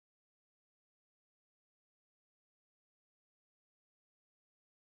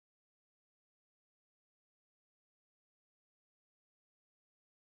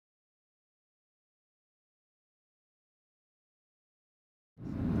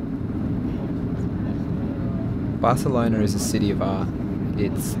Barcelona is a city of art.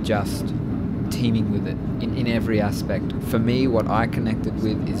 It's just teeming with it in every aspect. For me, what I connected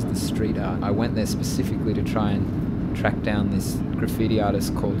with is the street art. I went there specifically to try and track down this graffiti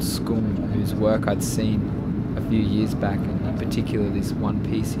artist called Scum, whose work I'd seen a few years back, and in particular this one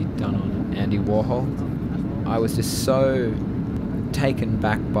piece he'd done on Andy Warhol. I was just so taken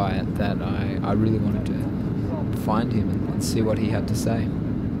back by it that I really wanted to find him and see what he had to say.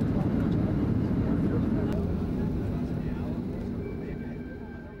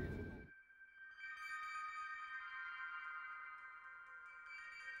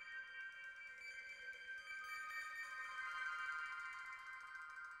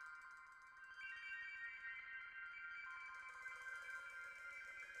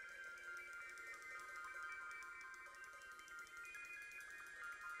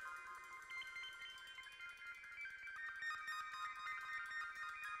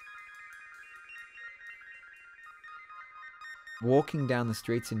 Walking down the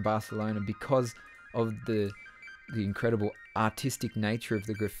streets in Barcelona, because of the incredible artistic nature of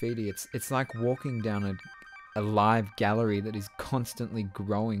the graffiti, it's like walking down a live gallery that is constantly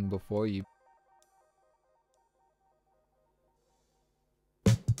growing before you.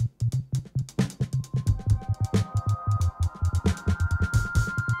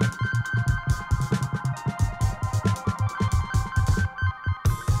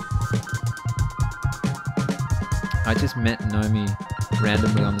 I just met Nomi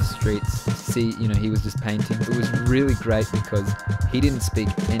randomly on the streets. See, he was just painting. It was really great because he didn't speak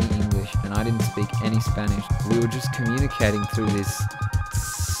any English and I didn't speak any Spanish. We were just communicating through these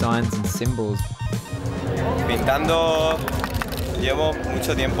signs and symbols. Pintando llevo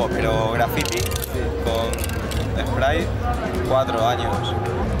mucho tiempo, pero graffiti con spray 4 años.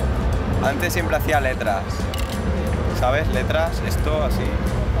 Antes siempre hacía letras, ¿sabes? Letras, esto así.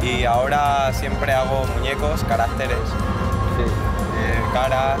 Y ahora siempre hago muñecos, caracteres,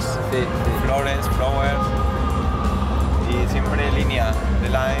 caras, flores, flowers, y siempre línea, de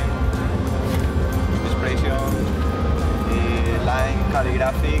line, expression, y line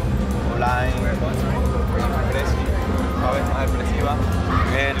calligraphic, o line expressive, ¿sabes? Más expresiva.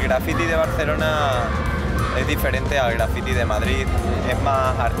 El graffiti de Barcelona es diferente al graffiti de Madrid, es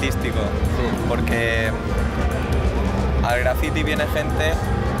más artístico, porque al graffiti viene gente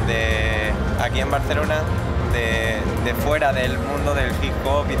de aquí en Barcelona, de fuera del mundo del hip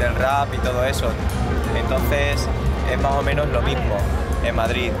hop y del rap y todo eso. Entonces es más o menos lo mismo en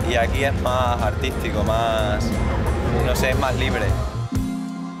Madrid y aquí es más artístico, más, no sé, es más libre.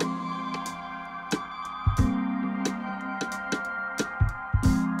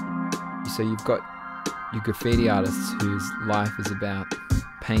 So you've got your graffiti artists whose life is about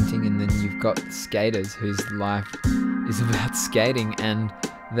painting, and then you've got skaters whose life is about skating, and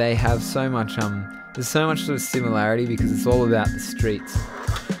they have so much, there's so much sort of similarity because it's all about the streets.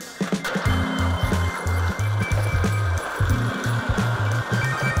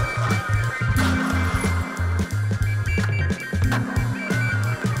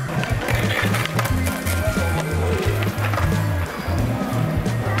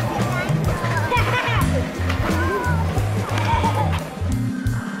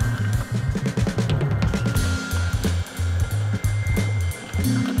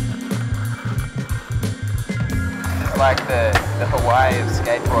 Like the Hawaii of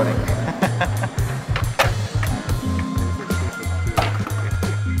skateboarding.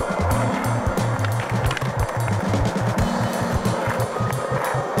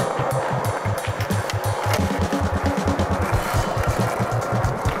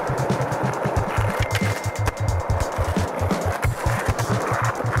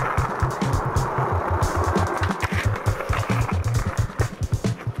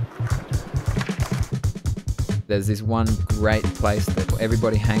 There's this one great place that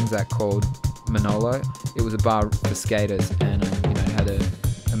everybody hangs at called Manolo. It was a bar for skaters, and it had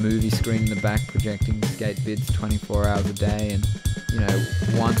a movie screen in the back projecting skate vids 24 hours a day. And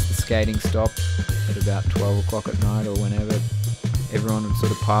once the skating stopped at about 12 o'clock at night or whenever, everyone would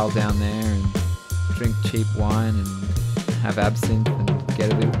sort of pile down there and drink cheap wine and have absinthe and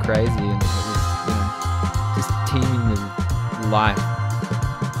get a little crazy. And it was just teeming with life.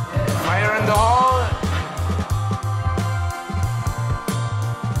 Fire in the hole!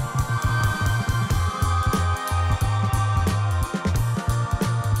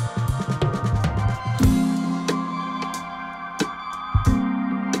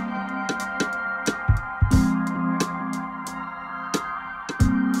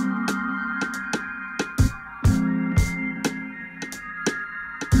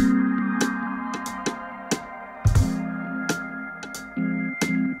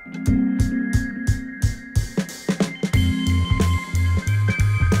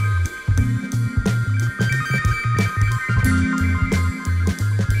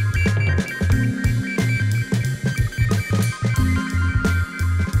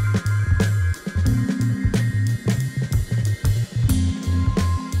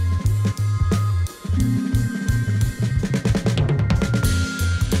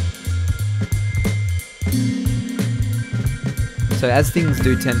 So as things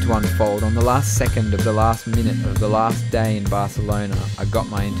do tend to unfold, on the last second of the last minute of the last day in Barcelona, I got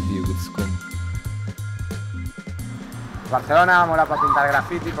my interview with Scum. Barcelona mola para pintar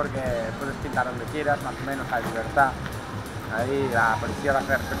graffiti porque puedes pintar donde quieras, más o menos, hay libertad. Ahí la policía va a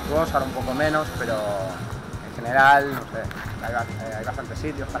ser respetuosa, ahora un poco menos, pero en general, no sé, hay bastantes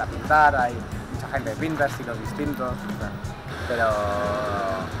sitios para pintar, hay mucha gente que pinta, estilos distintos, no sé, pero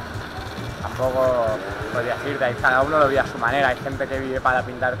tampoco podría decirte, ahí cada uno lo vive a su manera. Hay gente que vive para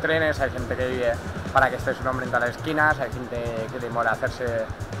pintar trenes, hay gente que vive para que esté su nombre en todas las esquinas, hay gente que le mola hacerse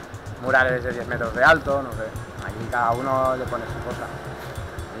murales de 10 metros de alto, no sé, aquí cada uno le pone su cosa.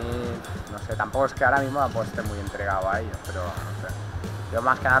 Y no sé, tampoco es que ahora mismo pues, esté muy entregado a ellos, pero no sé. Yo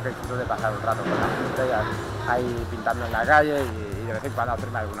más que nada disfruto de pasar un rato con la gente, ahí pintando en la calle y de vez en cuando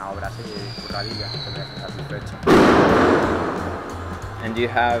hacerme alguna obra así, curradilla, que me deje satisfecho. And do you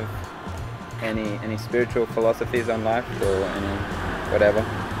have any spiritual philosophies on life or any whatever?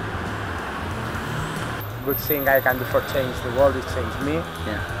 Good thing I can do for change the world is change me,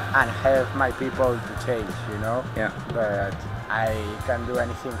 Yeah. and help my people to change, you know? Yeah. But I can do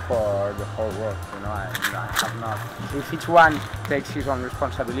anything for the whole world, you know? I have not. If each one takes his own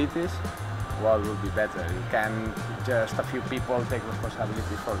responsibilities, the world will be better. You can just a few people take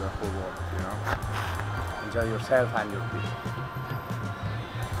responsibility for the whole world, you know? Enjoy yourself and your peace.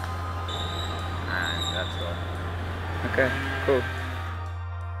 And that's all. Okay, cool.